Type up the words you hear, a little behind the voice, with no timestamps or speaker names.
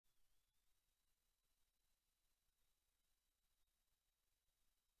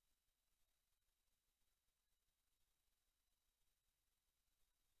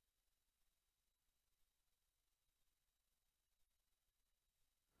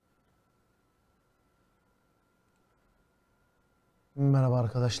Merhaba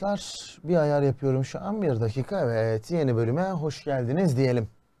arkadaşlar. Bir ayar yapıyorum şu an. 1 dakika. Evet, yeni bölüme hoş geldiniz diyelim.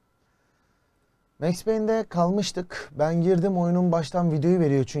 Max Payne'de kalmıştık. Ben girdim, oyunun baştan videoyu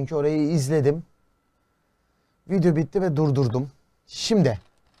veriyor çünkü orayı izledim. Video bitti ve durdurdum. Şimdi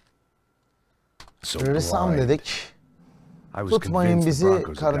Ressam dedik. Tutmayın bizi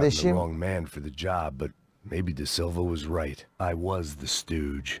kardeşim. Maybe De Silva was right. I was the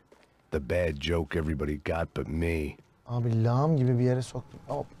stooge. The bad joke everybody got but me. Abi lağım gibi bir yere soktum.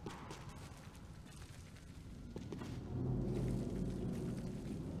 Hop.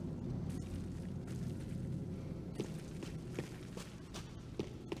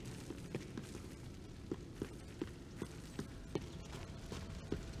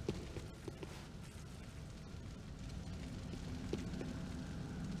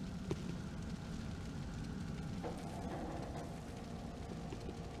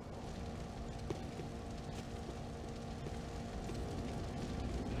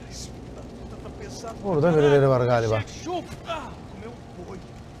 Burada birileri var galiba.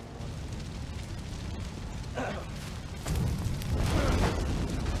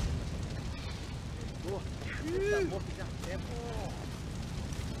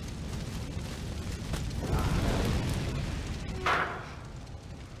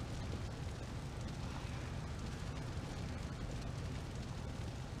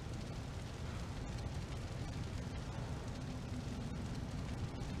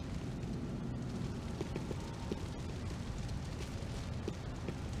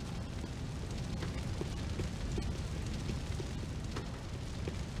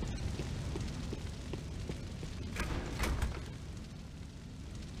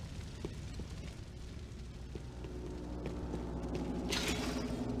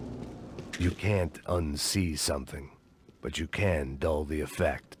 You can't unsee something, but you can dull the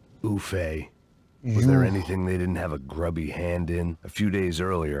effect. Ufay. Was there anything they didn't have a grubby hand in? A few days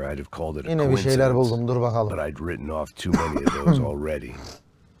earlier, I'd have called it a Yine bir şeyler buldum, dur bakalım. but I'd written off too many of those already.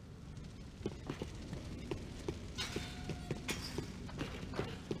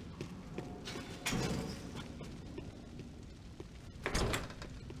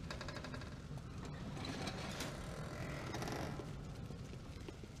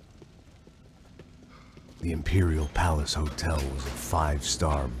 The Imperial Palace Hotel was a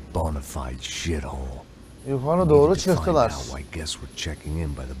 5-star bona fide shithole. Yukarı doğru çıktılar. I guess we're checking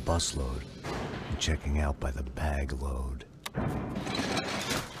in by the busload and checking out by the bag load.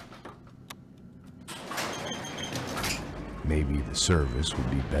 Maybe the service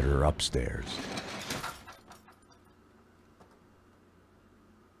would be better upstairs.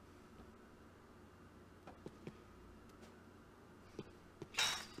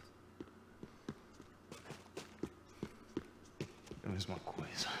 Mesma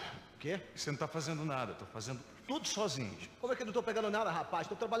coisa. O quê? Você não tá fazendo nada, tô fazendo tudo sozinho. Como é que eu não tô pegando nada, rapaz?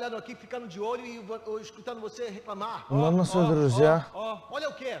 Tô trabalhando aqui, ficando de olho e escutando você reclamar. Bunları nasıl öldürürüz ya? Olha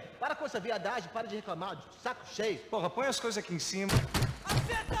o quê? Para com essa viadagem, para de reclamar, saco cheio. Porra, põe as coisas aqui em cima.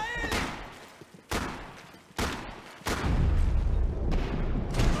 Acerta ele!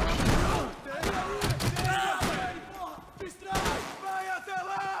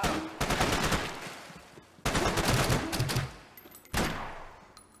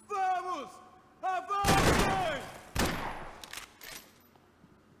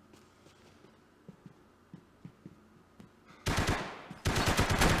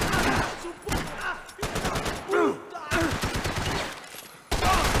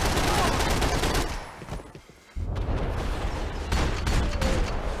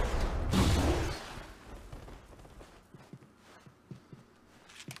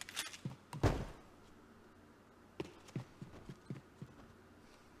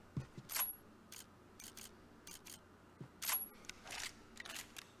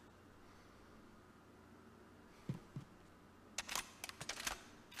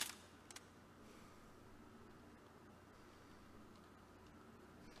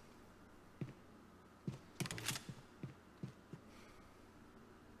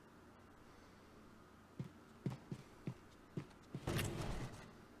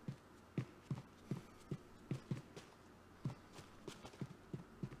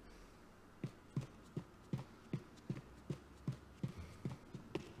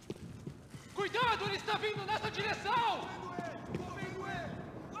 Cuidado, ele está vindo nessa direção! Tô vendo ele!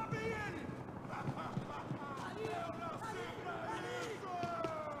 Lá vem ele! Eu nasci pra isso!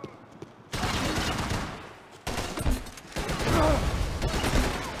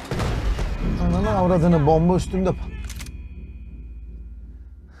 Ananı avradını, bomba üstümde.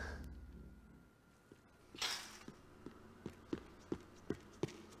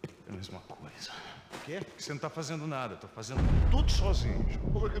 Mesma coisa. Quê? Você não tá fazendo nada, tô fazendo tudo sozinho.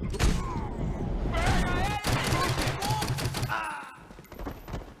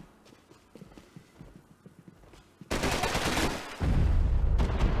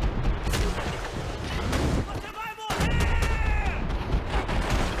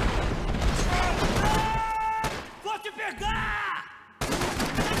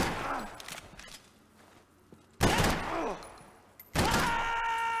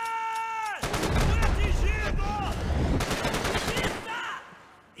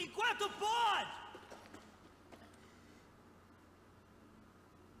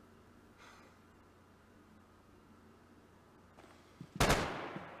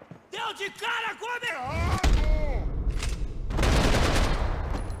 De cara com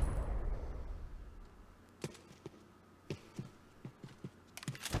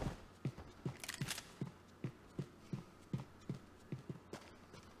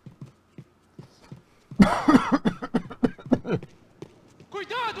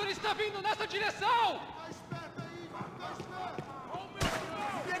Cuidado, ele está vindo nessa direção! Tá esperto aí, tá esperto! Ó o meu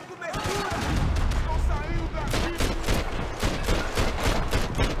irmão! Tem cobertura! Não saiu daqui!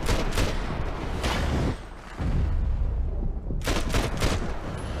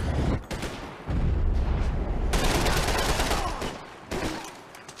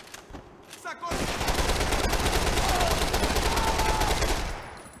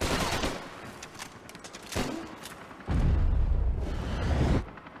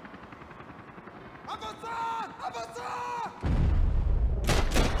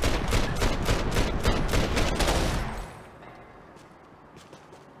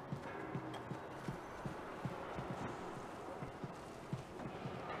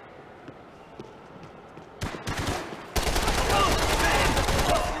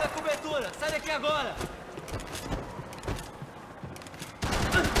 Sai daqui agora!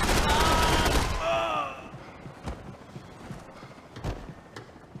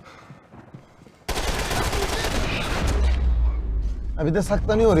 Ha bir de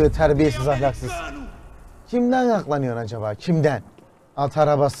saklanıyor oraya terbiyesiz ahlaksız. Kimden saklanıyorsun acaba? Kimden? At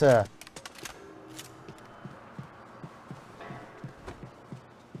arabası.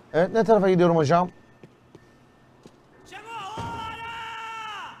 Evet, ne tarafa gidiyorum hocam?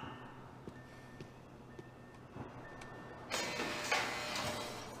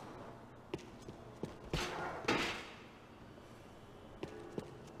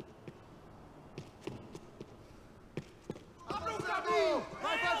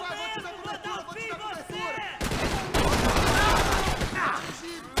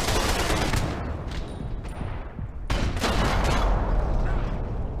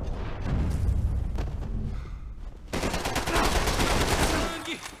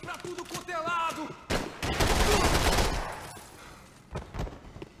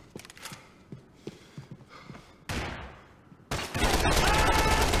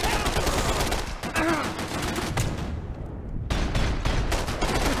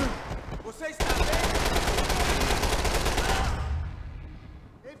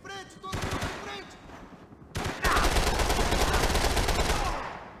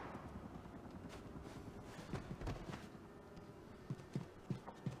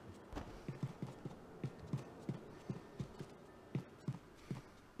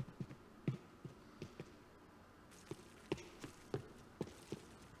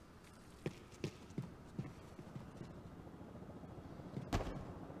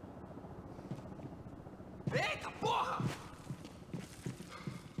 Eita, porra!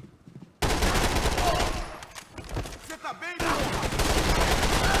 Você tá bem, porra?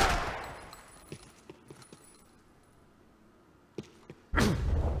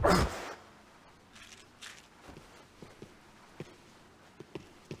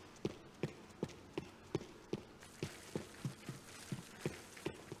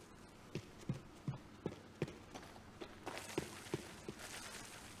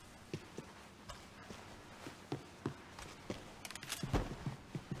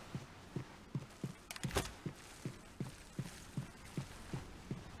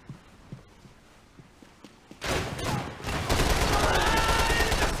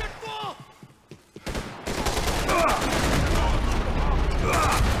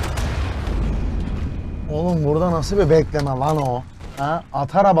 Oğlum burada nasıl bir bekleme lan o? Ha?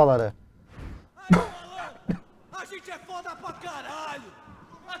 At arabaları. A gente é foda pra caralho!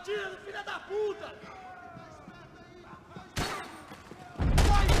 Atira no filho da puta!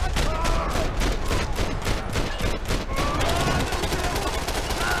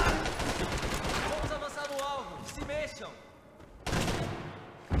 Vamos avançar no alvo. Se mexam.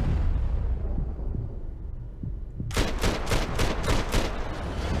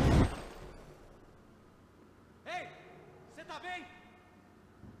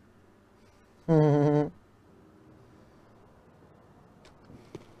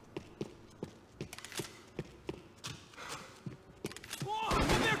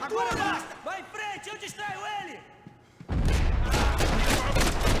 Agora basta! Vai em frente, eu distraio ele!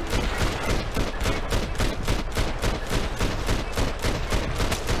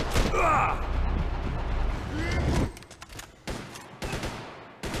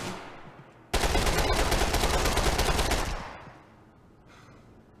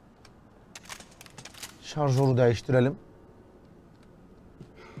 Şarjörü değiştirelim.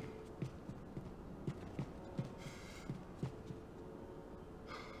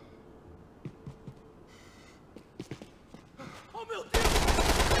 Oh meu Deus!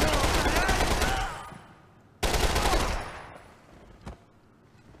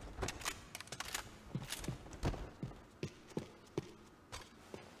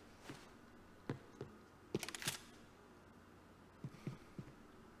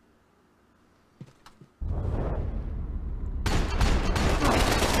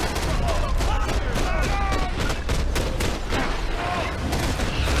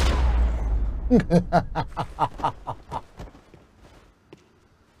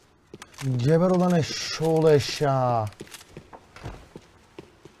 Geber olan eşşoğlu eşya.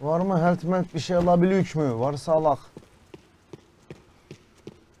 Var mı health bir şey alabiliyor mü? Varsa alak.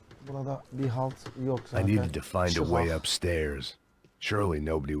 Burada bir halt yok I zaten. needed to find a way Çıkak. upstairs. Surely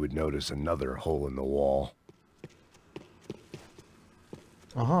nobody would notice another hole in the wall.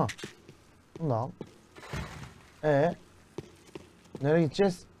 Aha. Bunu da al. Nereye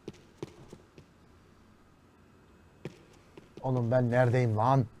gideceğiz? Oğlum ben neredeyim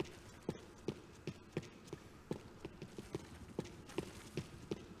lan?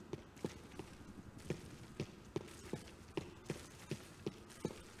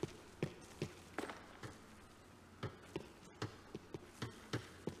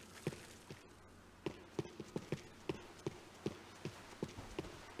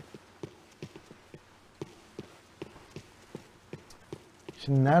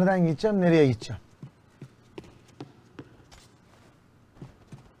 Şimdi nereden gideceğim, nereye gideceğim?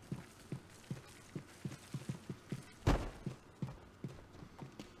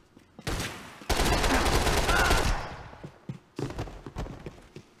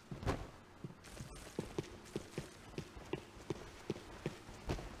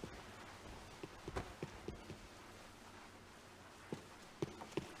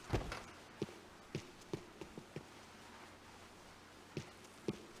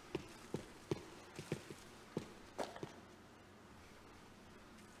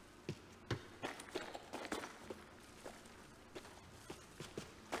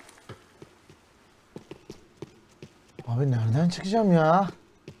 Abi nereden çıkacağım ya?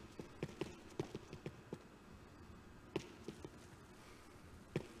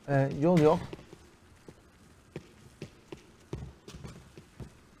 Yol yok.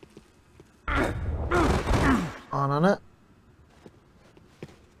 Ananı.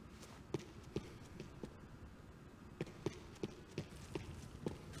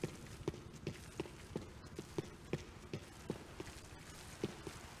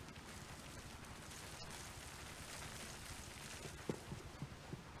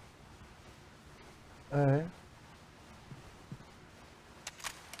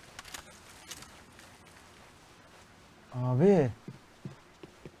 Abi.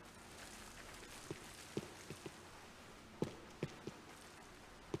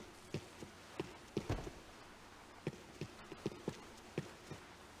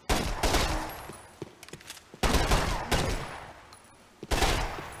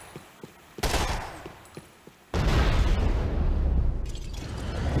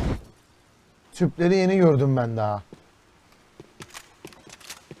 Tüpleri yeni gördüm ben daha.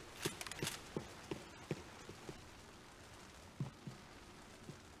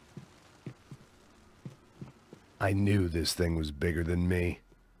 I knew this thing was bigger than me.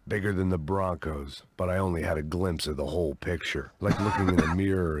 Bigger than the Broncos, but I only had a glimpse of the whole picture. Like looking in a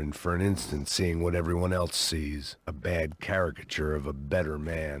mirror and for an instant seeing what everyone else sees. A bad caricature of a better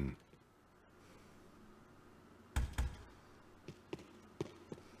man.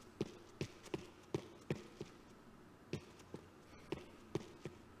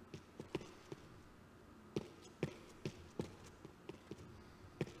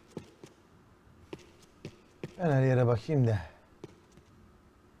 Ben her yere bakayım da.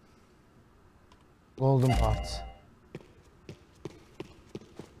 Golden part.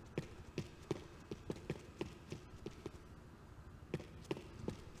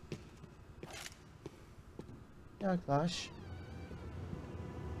 Yaklaş.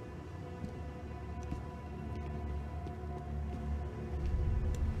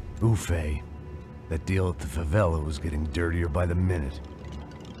 Buffet. That deal at the favela was getting dirtier by the minute.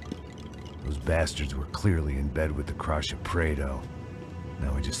 Those bastards were clearly in bed with the Crush of Prado.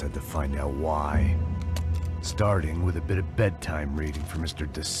 Now I just had to find out why. Starting with a bit of bedtime reading for Mr.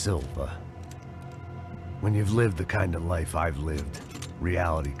 Da Silva. When you've lived the kind of life I've lived,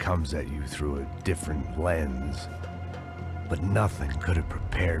 reality comes at you through a different lens. But nothing could have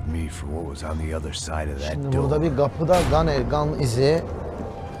prepared me for what was on the other side of that Şimdi door. burada bir kapıda kan izi.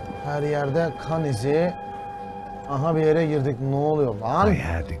 Her yerde kan izi. Aha bir yere girdik. Ne oluyor lan? I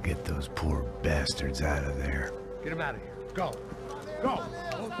had to get those poor bastards out of there. Get him out of here. Go. Go.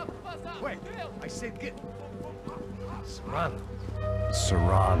 Wait. I said get... Serrano.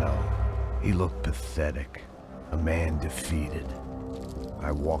 Serrano. He looked pathetic. A man defeated.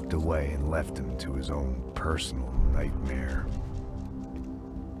 I walked away and left him to his own personal nightmare.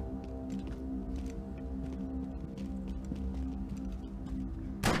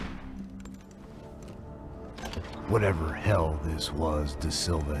 Whatever hell this was Da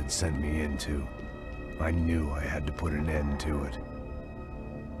Silva had sent me into, I knew I had to put an end to it.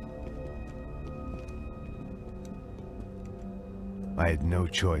 I had no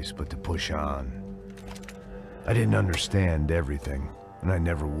choice but to push on. I didn't understand everything, and I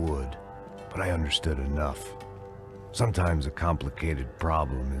never would, but I understood enough. Sometimes a complicated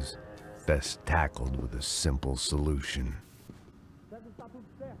problem is best tackled with a simple solution.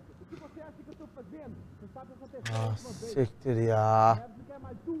 Ah, siktir ya.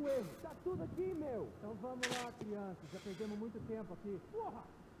 Tá tudo aqui, meu. Então vamos lá, crianças. Já perdemos muito tempo aqui. Porra!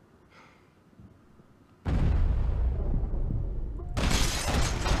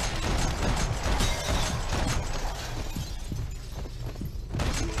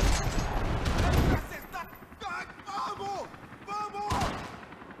 Vamos! Vamos!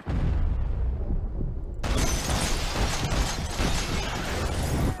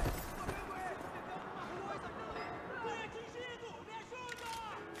 Fui atingido! Me ajuda!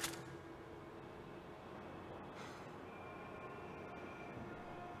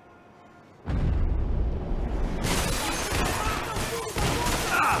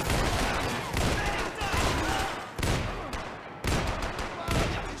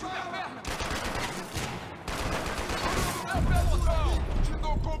 Te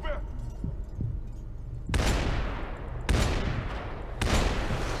dou cover!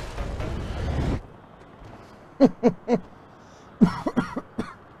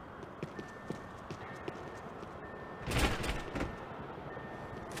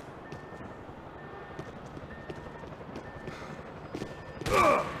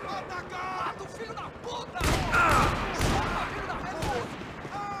 Mata o filho da puta! Toma, filho da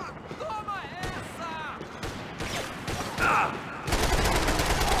puta! Toma essa!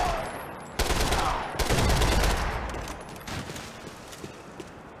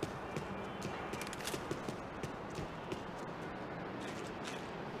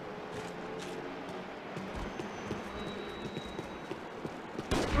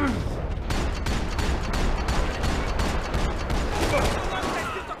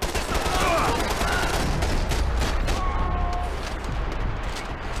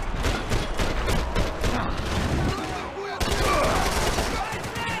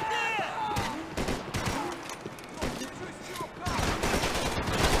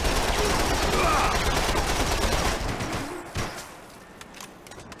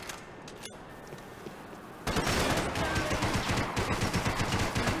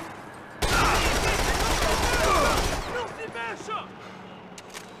 Não se mexa!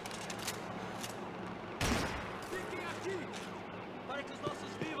 Fiquem aqui! Para que os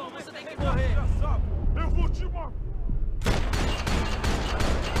nossos vivam, você tem que morrer! Desgraçado! Eu vou te matar!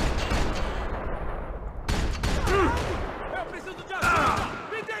 Eu preciso de ajuda!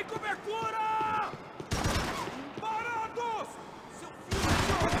 Me dê cobertura! Parados! Seu filho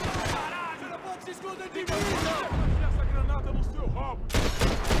de caralho! Não pode se esconder de mim! Deixa essa granada no seu rabo!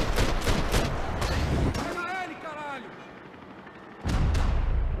 Pega ele, caralho!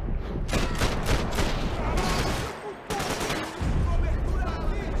 Cobertura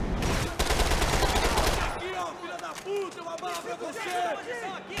aqui! Aqui, ó, filha da puta! Uma bala pra você!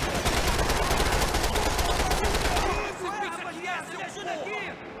 Você pensa que é, seu ajuda aqui!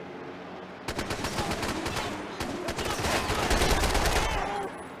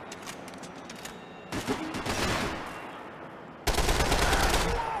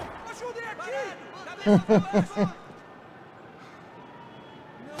 Ajudem aqui!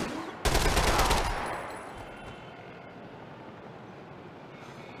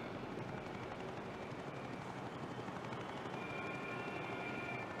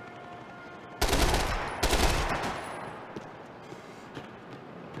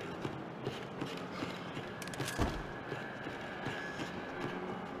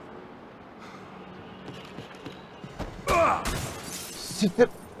 siktir.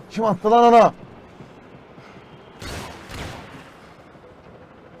 Kim attı lan onu?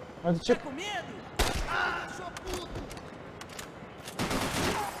 Hadi çık.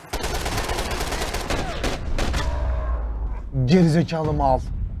 Gerizekalı mal.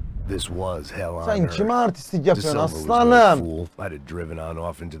 This was hell on Sen earth. kime artistlik De yapıyorsun Silva was no aslanım? fool. I'd have driven on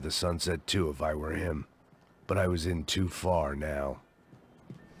off into the sunset too if I were him. But I was in too far now.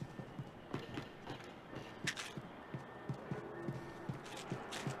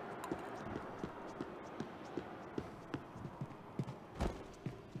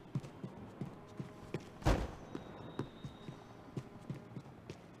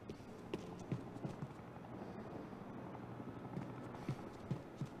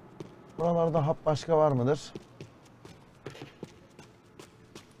 Buralarda hap başka var mıdır?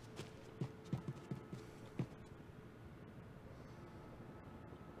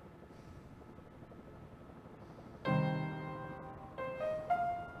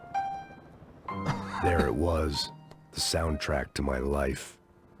 There it was, the soundtrack to my life.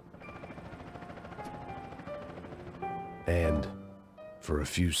 And, for a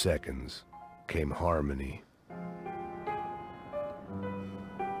few seconds, came harmony.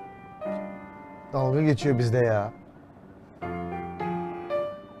 Dalga geçiyor bizde ya.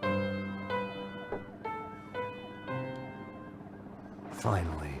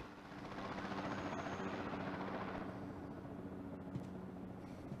 Finally.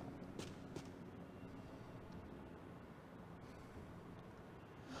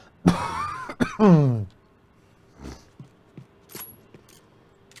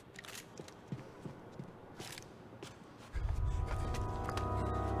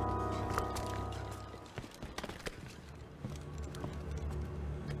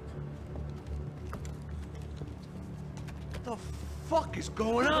 What the fuck is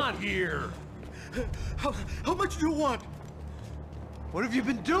going on here? How much do you want? What have you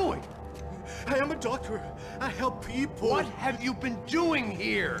been doing? I am a doctor. I help people. What have you been doing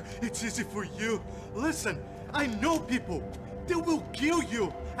here? It's easy for you. Listen, I know people. They will kill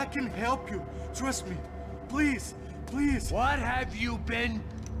you. I can help you. Trust me. Please, please. What have you been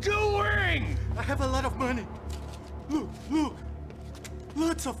doing? I have a lot of money. Look, look.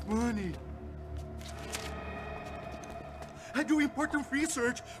 Lots of money. I do important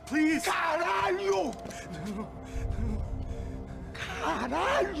research. Please. Caralho!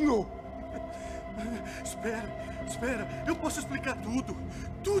 Caralho! Espera, espera. Eu posso explicar tudo.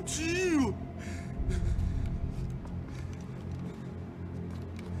 Tudinho.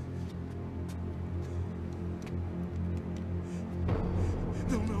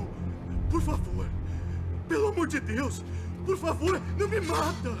 Não, não. Por favor. Pelo amor de Deus. Por favor, não me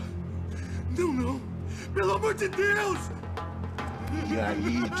mata. Não, não. Pelo amor de Deus. E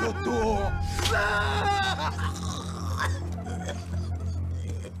aí, idioto?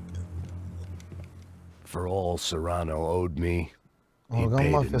 For all Serrano owed me, he Organ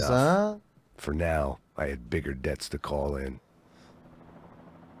paid mafyası enough. ha? For now, I had bigger debts to call in.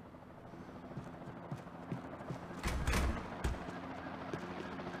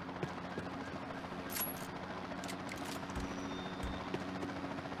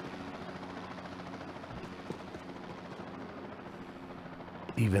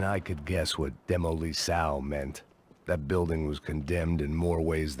 Even I could guess what demolissao meant. That building was condemned in more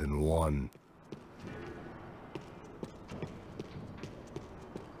ways than one.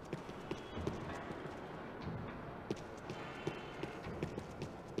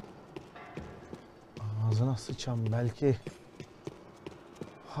 Ağzına sıçam belki.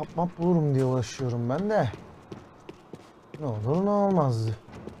 Hap map bulurum diye uğraşıyorum ben de. Ne olur ne olmaz.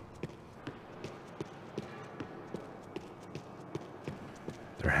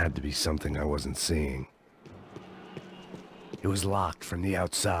 There had to be something I wasn't seeing. It was locked from the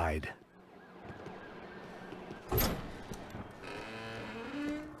outside.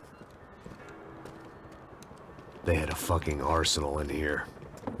 They had a fucking arsenal in here.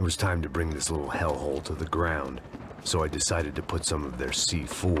 It was time to bring this little hellhole to the ground, so I decided to put some of their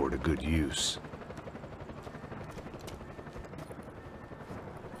C4 to good use.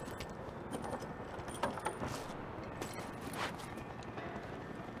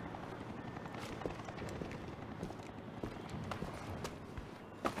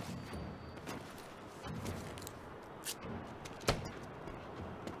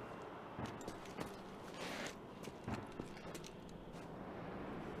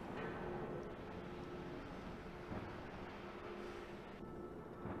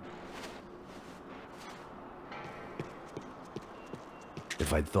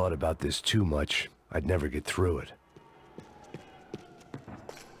 If I'd thought about this too much, I'd never get through it.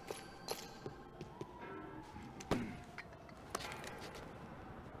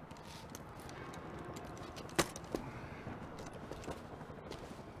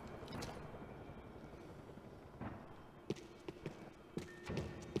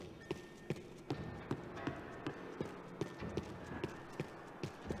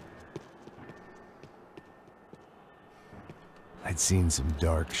 I'd seen some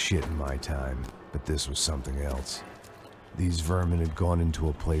dark shit in my time, but this was something else. These vermin had gone into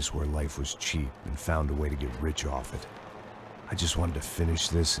a place where life was cheap and found a way to get rich off it. I just wanted to finish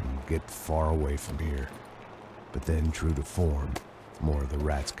this and get far away from here. But then, true to form, more of the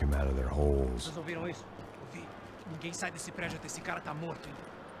rats come out of their holes. Vocês ouviram isso? Ouvi. Ninguém sai desse prédio até esse cara tá morto, hein?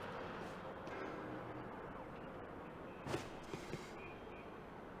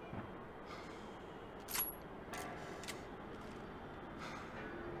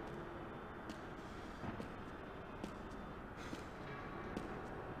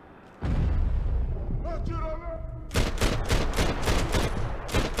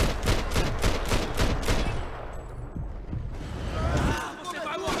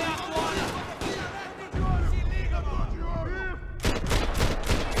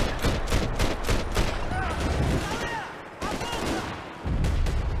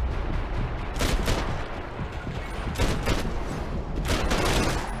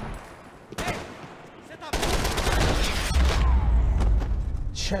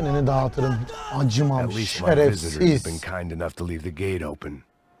 Çeneni dağıtırım. Acımam, At least my visitor's şerefsiz. been kind enough to leave the gate open.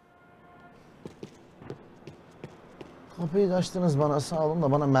 Kapıyı açtınız bana, sağ olun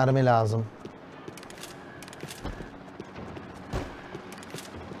da bana mermi lazım.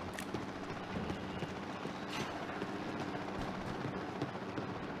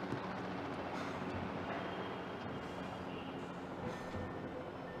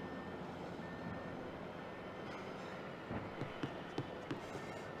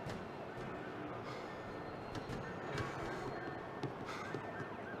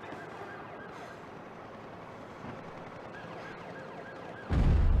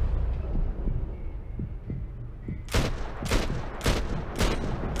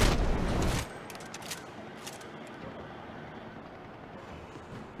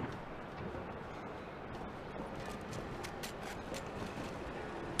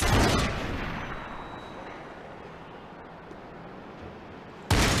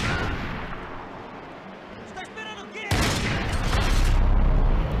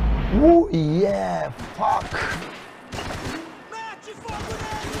 Oh yeah, fuck. Mete fogo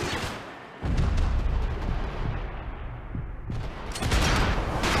nele!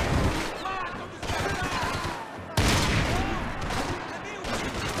 Mata o desgraçado!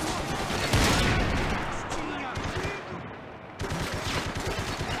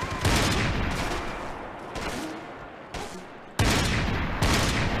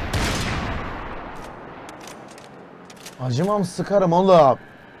 Acımam, sıkarım oğlum.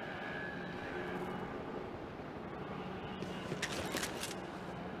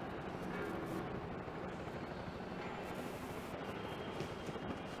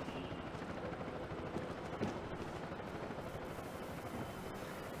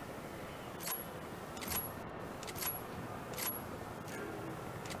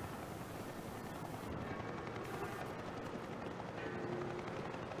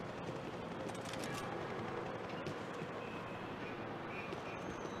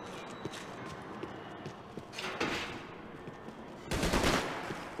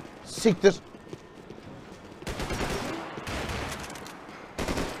 Siktir.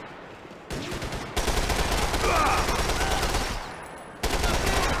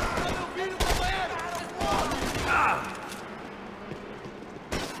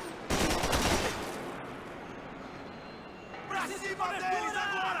 Pra cima deles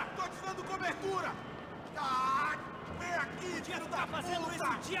agora! Tô te dando cobertura! Ah, vem aqui, filho da Fazendo isso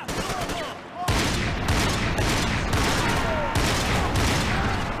puta! o dia todo!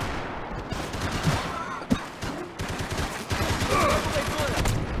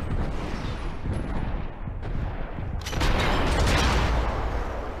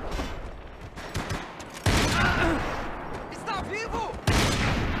 Está vivo!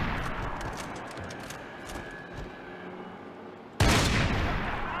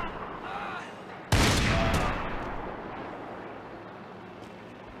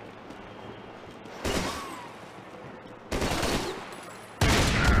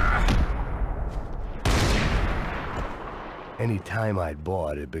 Any time I'd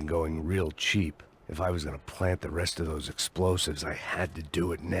bought had been going real cheap. If I was gonna plant the rest of those explosives, I had to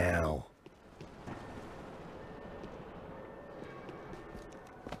do it now.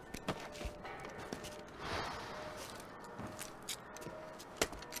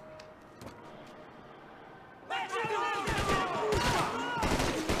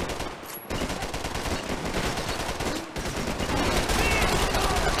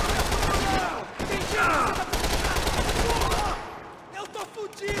 Eu tô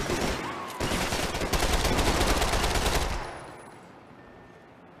fudido!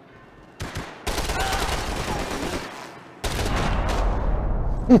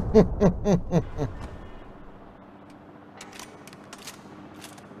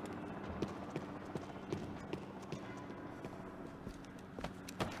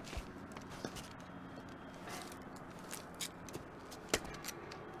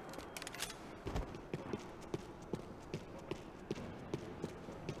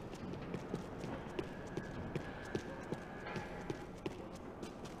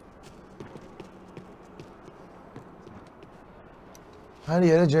 Her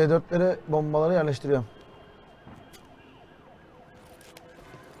yere C4'leri, bombaları yerleştiriyorum.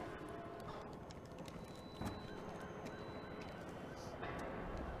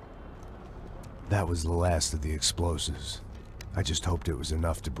 That was the last of the explosives. I just hoped it was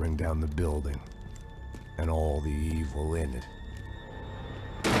enough to bring down the building and all the evil in it.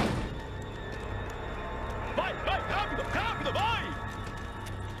 Vai, vai, rápido, rápido, vai!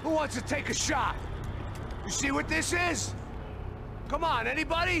 Who wants to take a shot? You see what this is? Come on,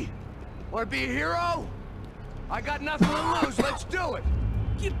 anybody? Want to be a hero? I got nothing to lose, let's do it!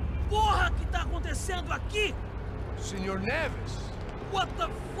 Que porra que tá acontecendo aqui? Senor Neves. What the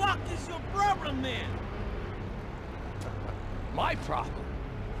fuck is your problem, man? My problem?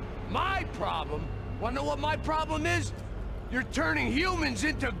 My problem? Wanna know what my problem is? You're turning humans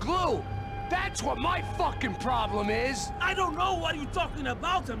into glue! That's what my fucking problem is! I don't know what you're talking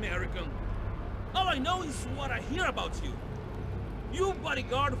about, American. All I know is what I hear about you. You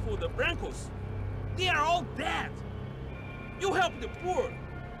bodyguard for the Brancos. They are all dead. You help the poor.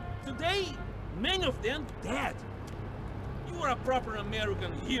 Today, many of them dead. You are a proper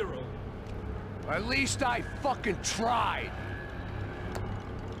American hero. At least I fucking tried.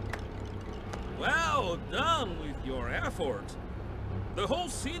 Well done with your effort. The whole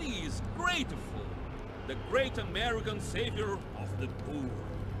city is grateful. The great American savior of the poor.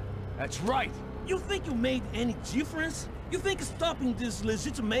 That's right. You think you made any difference? You think stopping this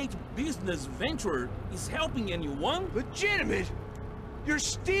legitimate business venture is helping anyone? Legitimate? You're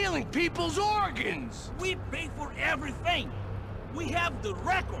stealing people's organs! We pay for everything. We have the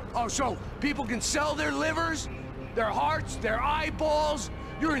record. Oh, so people can sell their livers, their hearts, their eyeballs?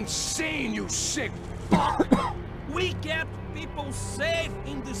 You're insane, you sick fuck! We kept people safe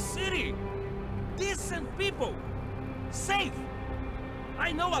in the city. Decent people. Safe.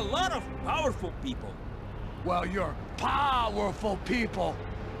 I know a lot of powerful people. Well, your powerful people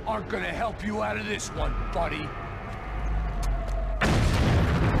aren't gonna help you out of this one, buddy.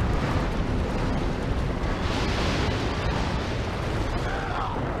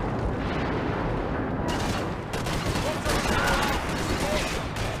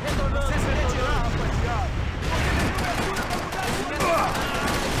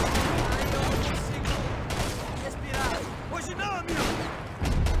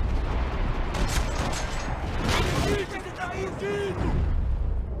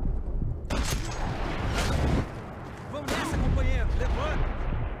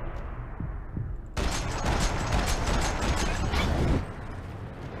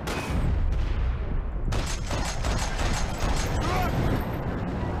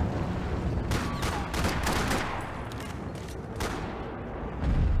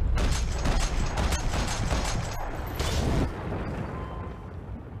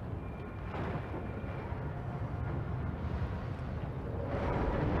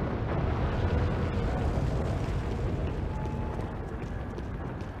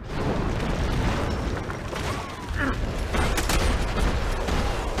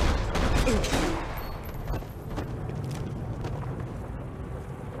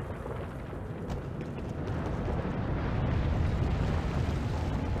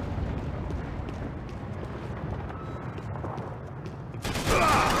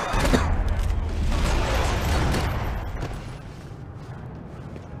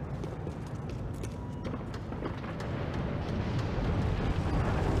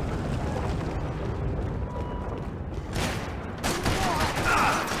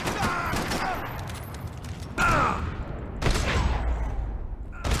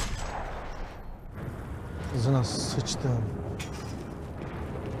 Ağzına sıçtım.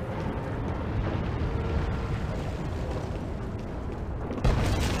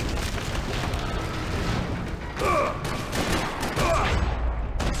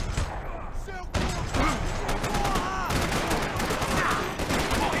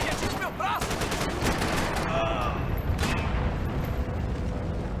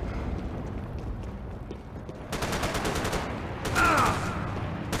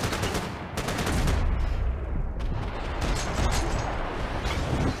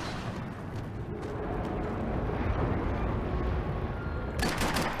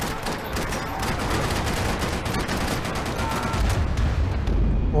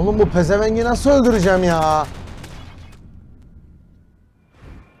 Oğlum bu pezevengi nasıl öldüreceğim ya?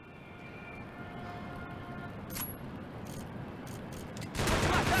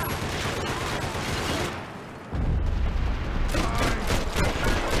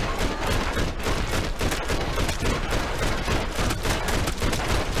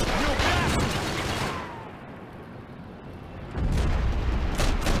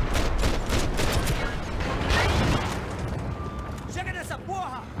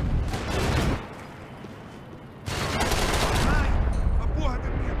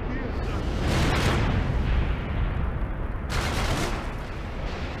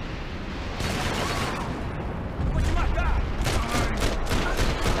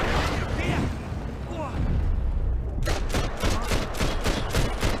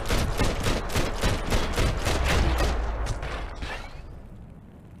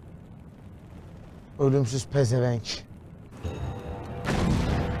 Ölümsüz pezevenk.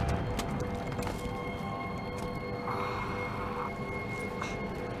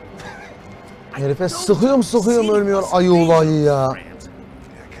 Herife sıkıyorum ölmüyor ayı olayı ya.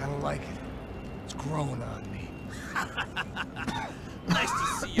 Nice to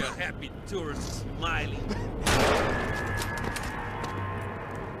see your happy tourist smiling.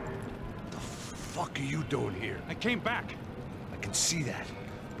 The fuck are you doing here? I came back I can see that.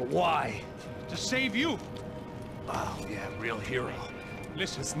 But why? to save you. Oh, yeah, real hero.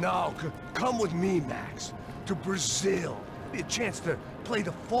 Listen, No, come with me, Max. To Brazil. Be a chance to play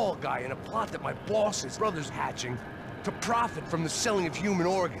the fall guy in a plot that my boss's brother's hatching to profit from the selling of human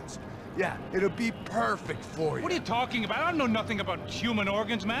organs. Yeah, it'll be perfect for you. what are you talking about? I don't know nothing about human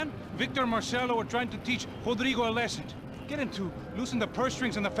organs, man. Victor and Marcelo are trying to teach Rodrigo a lesson. Get him to loosen the purse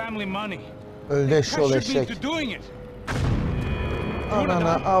strings and the family money. Öyle eşşoğlu Pressured me eşek. into doing it. Ananı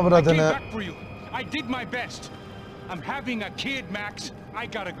I came avradını. back for you. I did my best. I'm having a kid, Max. I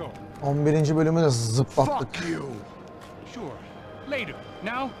gotta go. 11. bölümü de zıplattık. Fuck you. Sure. Later.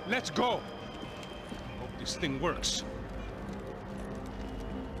 Now, let's go. Hope this thing works.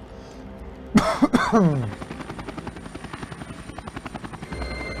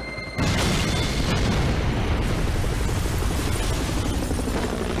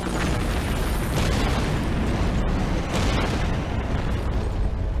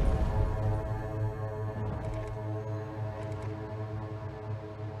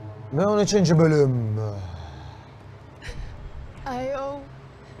 Ve 13. bölüm.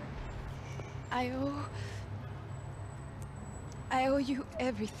 I owe you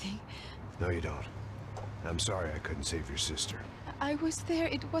everything. No, you don't. I'm sorry I couldn't save your sister. I was there,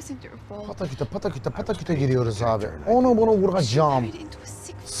 it wasn't your fault. Pataküte pataküte pataküte giriyoruz abi. Onu bunu vuracağım. Married into a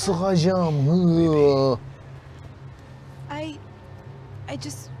sick family. Sıkacağım. Hı. I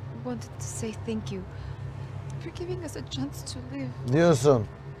just wanted to say thank you for giving us a chance to live. Diyorsun.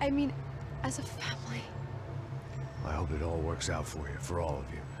 I mean, as a family. I hope it all works out for you, for all of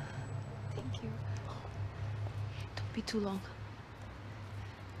you. Thank you. Don't be too long.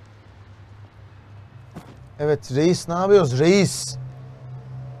 Evet reis ne yapıyoruz reis?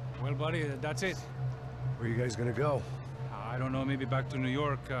 Well, buddy, that's it. Where are you guys gonna go? I don't know, maybe back to New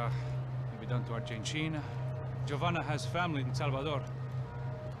York, maybe down to Argentina. Giovanna has family in Salvador.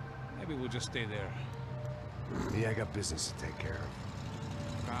 Maybe we'll just stay there. Me, I got business to take care of.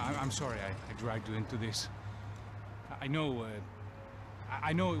 I'm sorry I dragged you into this. I know,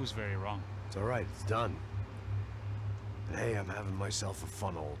 I know it was very wrong. It's all right, it's done. And hey, I'm having myself a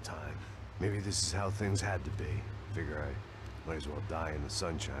fun old time. Maybe this is how things had to be. Figure I might as well die in the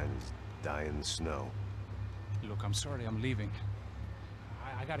sunshine as die in the snow. Look, I'm sorry I'm leaving.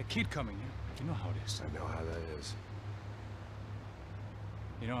 I got a kid coming. You know how it is. I know how that is.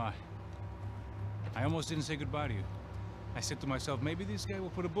 You know, I almost didn't say goodbye to you. I said to myself, maybe this guy will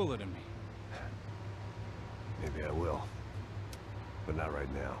put a bullet in me. Maybe I will. But not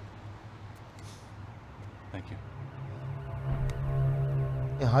right now. Thank you.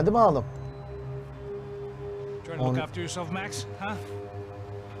 Hadi bakalım. Trying to look after yourself, Max, huh?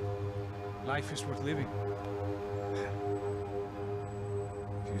 Life is worth living.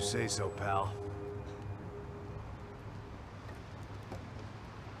 If you say so, pal.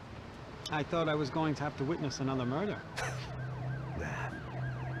 I thought I was going to have to witness another murder.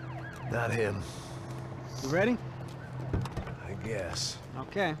 Nah. Not him. You ready? I guess.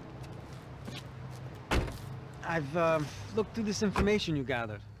 Okay. I've looked through this information you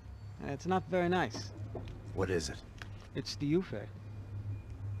gathered. It's not very nice. What is it? It's the Ufe.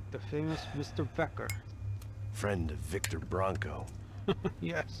 The famous Mr. Becker. Friend of Victor Bronco.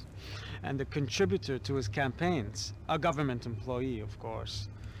 Yes. And the contributor to his campaigns. A government employee, of course.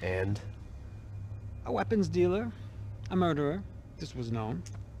 And? A weapons dealer. A murderer. This was known.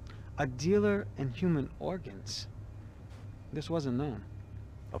 A dealer in human organs. This wasn't known.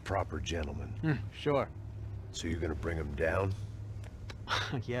 A proper gentleman. Sure. So you're gonna bring him down?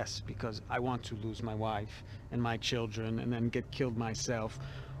 Yes, because I want to lose my wife and my children and then get killed myself.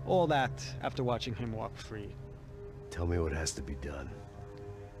 All that after watching him walk free. Tell me what has to be done.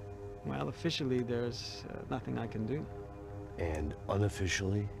 Well, officially there's nothing I can do. And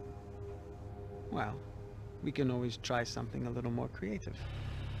unofficially? Well, we can always try something a little more creative.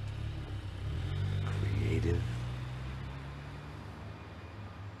 Creative?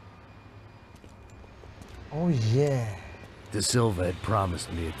 Oh yeah. De Silva had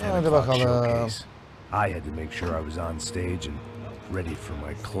promised me a 10 Hadi o'clock bakalım. showcase. I had to make sure I was on stage and ready for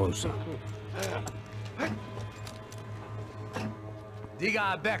my close-up.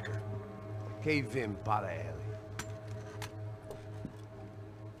 Diga a Becker. Que vim para ele.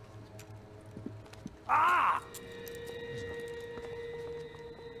 Ah!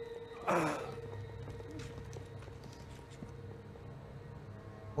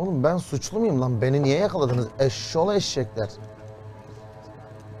 Oğlum ben suçlu muyum lan? Beni niye yakaladınız? Eşşoğlu eşekler.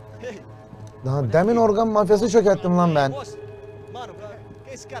 Daha demin organ mafyası çökerttim lan ben. Mano,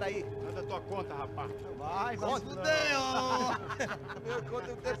 quem é esse cara aí? Manda tua conta, rapaz. Vai, vai se fuder, ó. Meu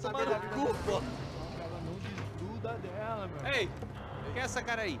conta, eu quero saber da culpa. Ela não desgruda dela, meu. Ei, quem é essa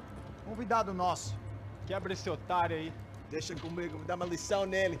cara aí? Convidado nosso. Quebra esse otário aí. Deixa comigo, me dá uma lição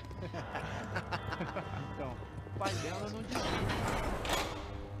nele. Então, o pai dela não desgruda.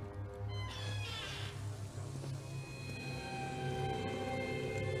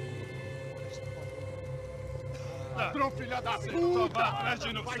 Ladrão, filha da puta! Atrás de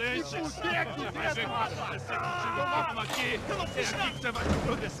inocente! Vai ser fácil descer contigo, vamos aqui! Eu não fiz aqui que você vai se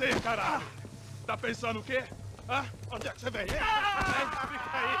proteger, caralho! Tá pensando o quê? Hã? Onde é que você vem? Fica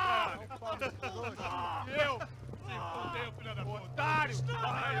aí, caralho! Eu? Se fodeu, filha da puta! Otário!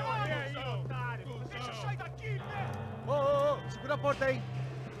 Vai, aí, otário! Deixa eu sair daqui, né? Ô, segura a porta aí.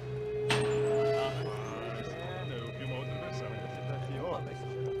 Eu vi uma outra versão.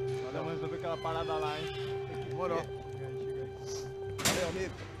 Olha, mas resolver aquela parada lá, hein? Demorou. Valeu,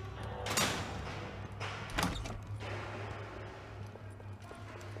 amigo.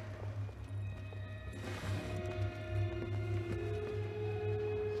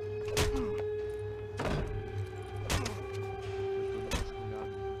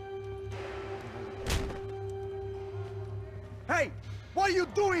 Hey! What are you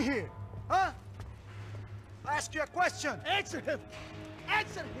doing here? Huh? I ask you a question. Answer him!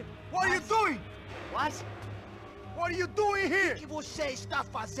 Answer him! What are you doing? What? What are you doing here? O que você está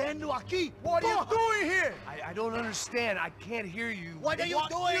fazendo aqui? What are you doing here? I don't understand. I can't hear you. What are you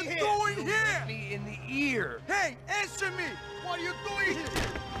doing here? Doing here? Me in the ear. Hey, answer me! What are you doing here?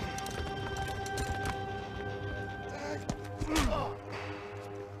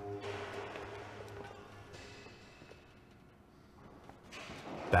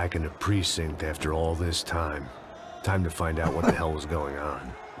 Back in the precinct after all this time. Time to find out what the hell was going on.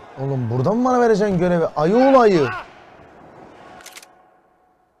 Oğlum buradan mı bana vereceksin görevi? Ayı ol ayı.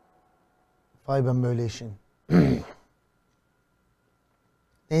 Vay ben böyle işin.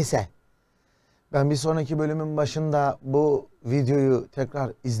 Neyse. Ben bir sonraki bölümün başında bu videoyu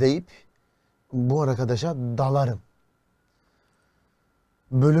tekrar izleyip bu arkadaşa dalarım.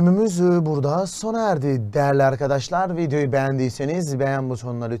 Bölümümüz burada sona erdi. Değerli arkadaşlar, videoyu beğendiyseniz beğen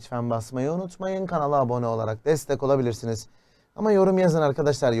butonuna lütfen basmayı unutmayın. Kanala abone olarak destek olabilirsiniz. Ama yorum yazın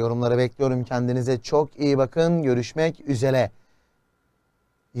arkadaşlar. Yorumları bekliyorum. Kendinize çok iyi bakın. Görüşmek üzere.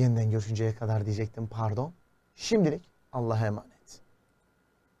 Yeniden görüşünceye kadar diyecektim. Pardon. Şimdilik Allah'a emanet.